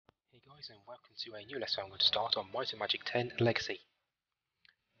guys, and welcome to a new lesson I'm going to start on Might and Magic 10 Legacy.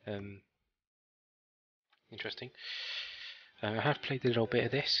 Interesting. I have played a little bit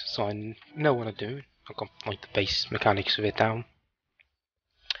of this, so I know what I'm doing. I've got like the base mechanics of it down.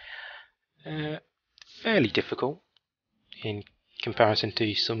 Fairly difficult in comparison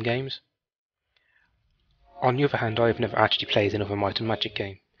to some games. On the other hand, I've never actually played another Might and Magic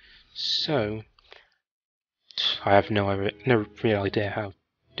game, so I have no real idea how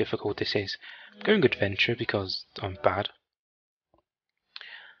difficult this is. I'm going adventure because I'm bad.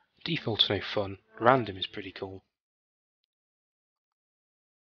 Default's no fun. Random is pretty cool.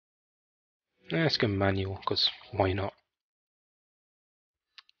 Let's go manual, because why not?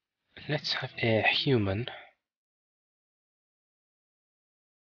 Let's have a human.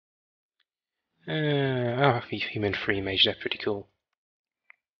 I'll have a human free mage, that's pretty cool.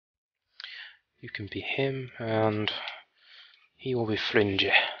 You can be him, and he will be Fringe.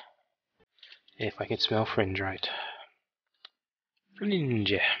 If I can spell Fringe right.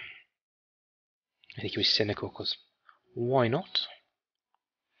 Fringe. I think he was cynical, because why not?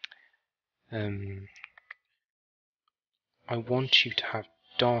 I want you to have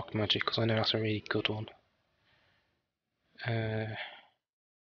dark magic, because I know that's a really good one.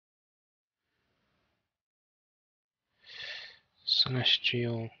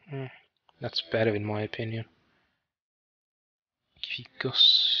 Celestial. That's better in my opinion. Give you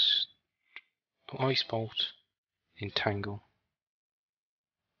Gust, Ice Bolt, Entangle.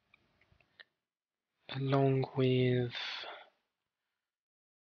 Along with...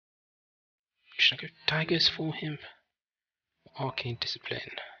 should I go daggers for him? Arcane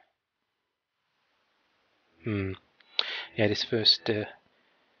Discipline. Yeah, this first...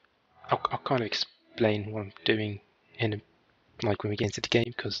 I'll kind of explain what I'm doing in like when we get into the game,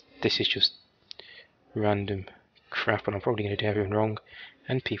 because this is just random crap and I'm probably going to do everything wrong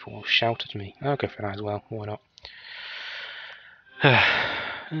and people will shout at me. I'll go for that as well, why not?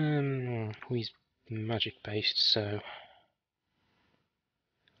 He's magic based, so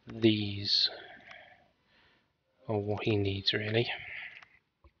these are what he needs really.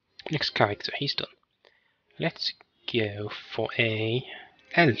 Next character, he's done. Let's go for a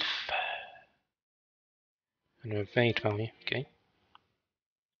elf. And a evade value, okay.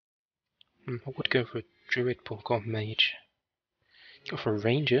 I would go for a druid, but I've got a mage. Go for a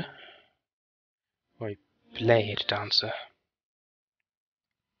ranger. Or a blade dancer.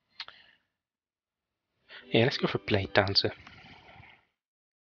 Yeah, let's go for a blade dancer.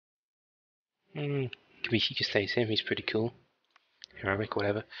 He just stays him, he's pretty cool. Heroic,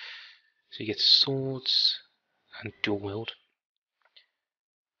 whatever. So you get swords and dual wield.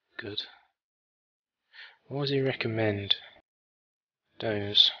 Good. What does he recommend?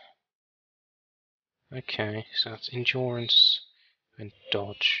 Those. Okay, so that's endurance and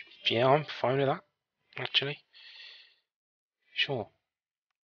dodge. Yeah, I'm fine with that, actually. Sure.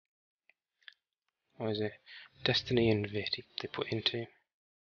 What is it? Destiny and Vit they put into.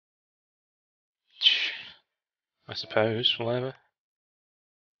 I suppose, whatever.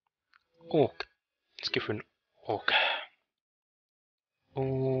 Orc. Let's go for an orc.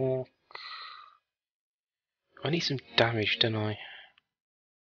 Orc. I need some damage, don't I?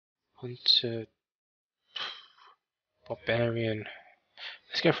 Hunter. Barbarian.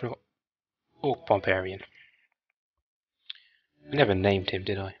 Let's go for an orc barbarian. I never named him,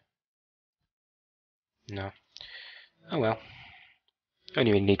 did I? No. Oh well. I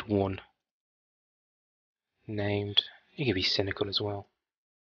only need one named. You can be cynical as well.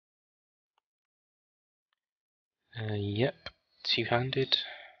 Yep. Two-handed.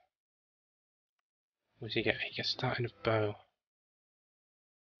 What does he get? He gets that and a bow.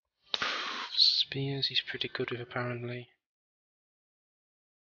 Spears he's pretty good with apparently.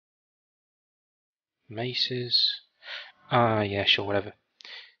 Maces. Yeah, sure, whatever.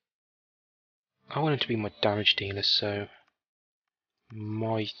 I want him to be my damage dealer, so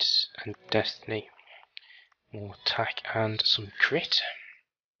might and destiny. More attack and some crit.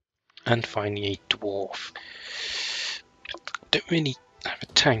 And finally a dwarf. Don't really have a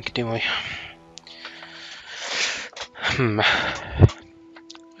tank, do I?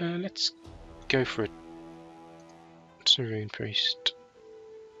 Let's go for a Serene Priest.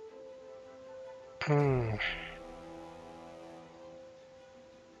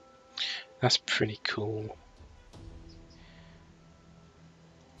 That's pretty cool.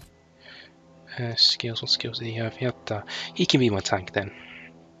 Skills, what skills do he have? He had that. He can be my tank then.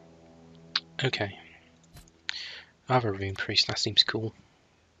 Okay. I have a Rune Priest, that seems cool.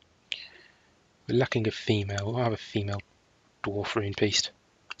 We're lacking a female. I'll have a female dwarf Rune Priest.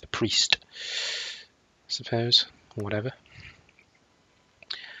 A priest, I suppose. Or whatever.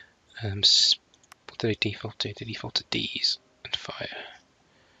 What do they default to? They default to D's and fire.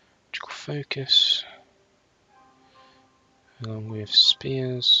 Magical focus, along with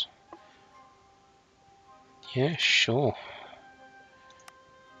spears. Yeah, sure.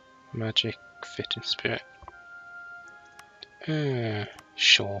 Magic, fit and spirit.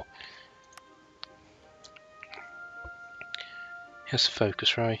 Sure. He has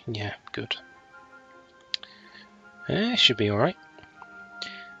focus, right? Yeah, good. Should be alright.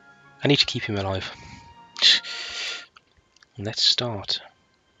 I need to keep him alive. Let's start.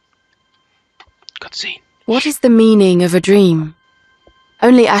 Cutscene. What is the meaning of a dream?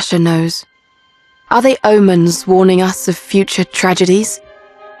 Only Asher knows. Are they omens warning us of future tragedies?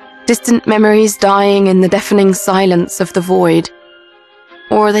 Distant memories dying in the deafening silence of the void?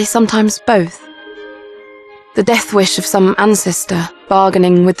 Or are they sometimes both? The death wish of some ancestor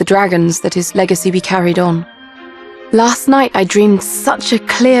bargaining with the dragons that his legacy be carried on. Last night I dreamed such a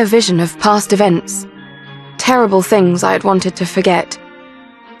clear vision of past events. Terrible things I had wanted to forget.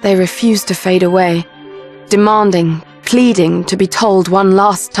 They refused to fade away, demanding, pleading to be told one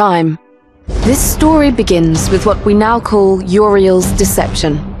last time. This story begins with what we now call Uriel's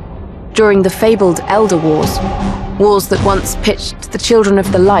deception. During the fabled Elder Wars, wars that once pitched the children of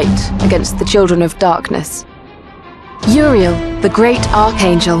the light against the children of darkness. Uriel, the great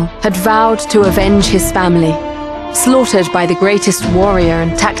archangel, had vowed to avenge his family, slaughtered by the greatest warrior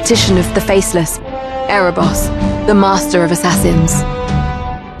and tactician of the Faceless, Erebos, the master of assassins.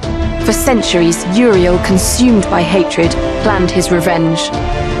 For centuries, Uriel, consumed by hatred, planned his revenge.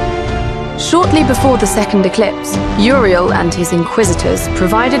 Shortly before the second eclipse, Uriel and his inquisitors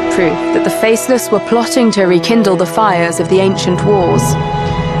provided proof that the Faceless were plotting to rekindle the fires of the ancient wars.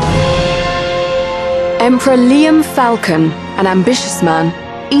 Emperor Liam Falcon, an ambitious man,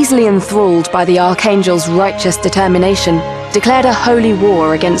 easily enthralled by the Archangel's righteous determination, declared a holy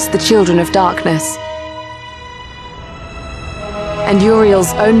war against the children of darkness. And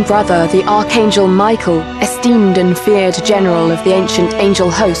Uriel's own brother, the Archangel Michael, esteemed and feared general of the ancient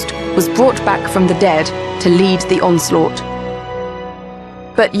angel host, was brought back from the dead to lead the onslaught.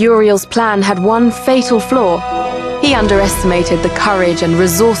 But Uriel's plan had one fatal flaw. He underestimated the courage and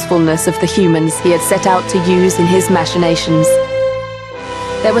resourcefulness of the humans he had set out to use in his machinations.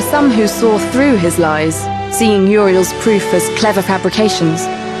 There were some who saw through his lies, seeing Uriel's proof as clever fabrications.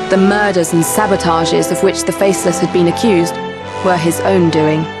 The murders and sabotages of which the Faceless had been accused were his own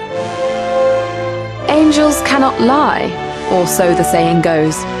doing. Angels cannot lie, or so the saying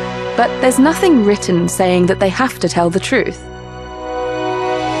goes, but there's nothing written saying that they have to tell the truth.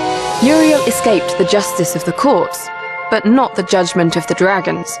 Uriel escaped the justice of the courts, but not the judgment of the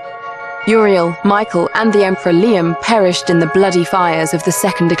dragons. Uriel, Michael, and the Emperor Liam perished in the bloody fires of the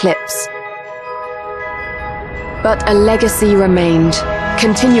second eclipse. But a legacy remained,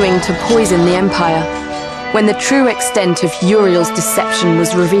 continuing to poison the Empire. When the true extent of Uriel's deception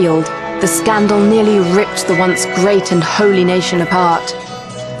was revealed, the scandal nearly ripped the once great and holy nation apart.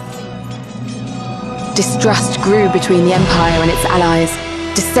 Distrust grew between the Empire and its allies.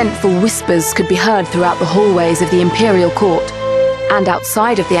 Dissentful whispers could be heard throughout the hallways of the Imperial Court. And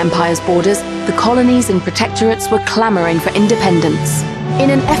outside of the Empire's borders, the colonies and protectorates were clamoring for independence. In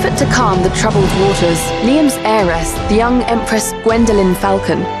an effort to calm the troubled waters, Liam's heiress, the young Empress Gwendolyn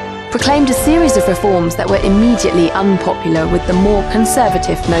Falcon, proclaimed a series of reforms that were immediately unpopular with the more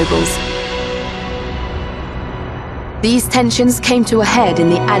conservative nobles. These tensions came to a head in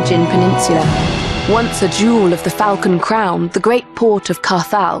the Aegean Peninsula. Once a jewel of the Falcon Crown, the great port of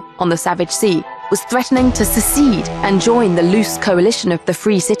Carthal on the Savage Sea was threatening to secede and join the loose coalition of the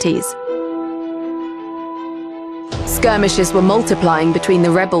Free Cities. Skirmishes were multiplying between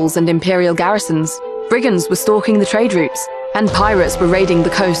the rebels and Imperial garrisons. Brigands were stalking the trade routes, and pirates were raiding the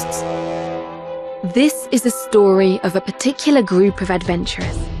coasts. This is a story of a particular group of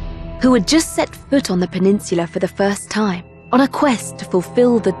adventurers who had just set foot on the peninsula for the first time, on a quest to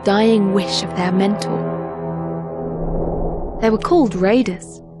fulfill the dying wish of their mentor. They were called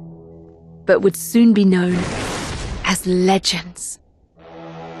raiders, but would soon be known as legends.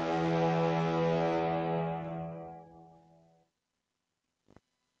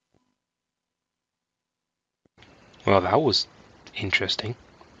 Well, that was interesting.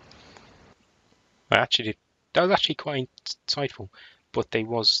 That was actually quite insightful, but there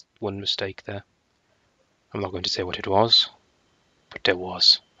was one mistake there. I'm not going to say what it was, but there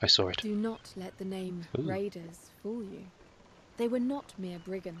was. I saw it. Do not let the name Raiders fool you. They were not mere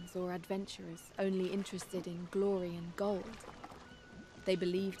brigands or adventurers only interested in glory and gold. They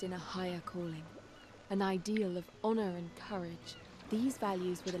believed in a higher calling, an ideal of honor and courage. These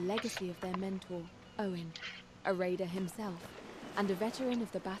values were the legacy of their mentor, Owen, a raider himself. and a veteran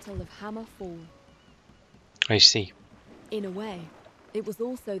of the Battle of Hammer Fall. I see. In a way, it was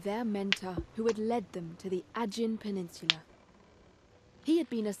also their mentor who had led them to the Aegean Peninsula. He had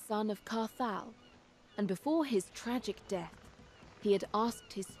been a son of Carthal, and before his tragic death, he had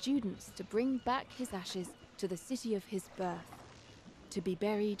asked his students to bring back his ashes to the city of his birth, to be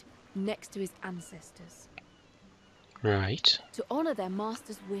buried next to his ancestors. Right. To honor their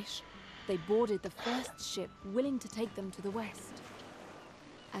master's wish, they boarded the first ship willing to take them to the west.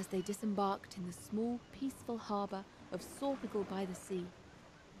 As they disembarked in the small, peaceful harbor of Sorpigal by the sea,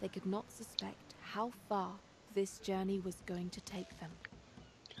 they could not suspect how far this journey was going to take them.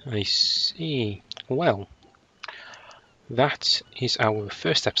 I see. Well, that is our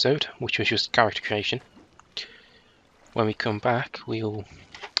first episode, which was just character creation. When we come back, we'll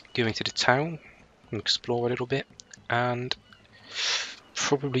go into the town and explore a little bit, and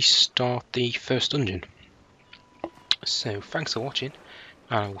probably start the first dungeon. So, thanks for watching,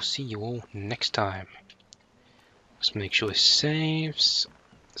 and I will see you all next time. Let's make sure it saves.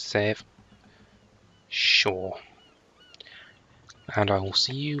 Save. Sure. And I will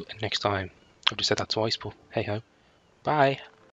see you next time. I've just said that twice, but hey ho. Bye.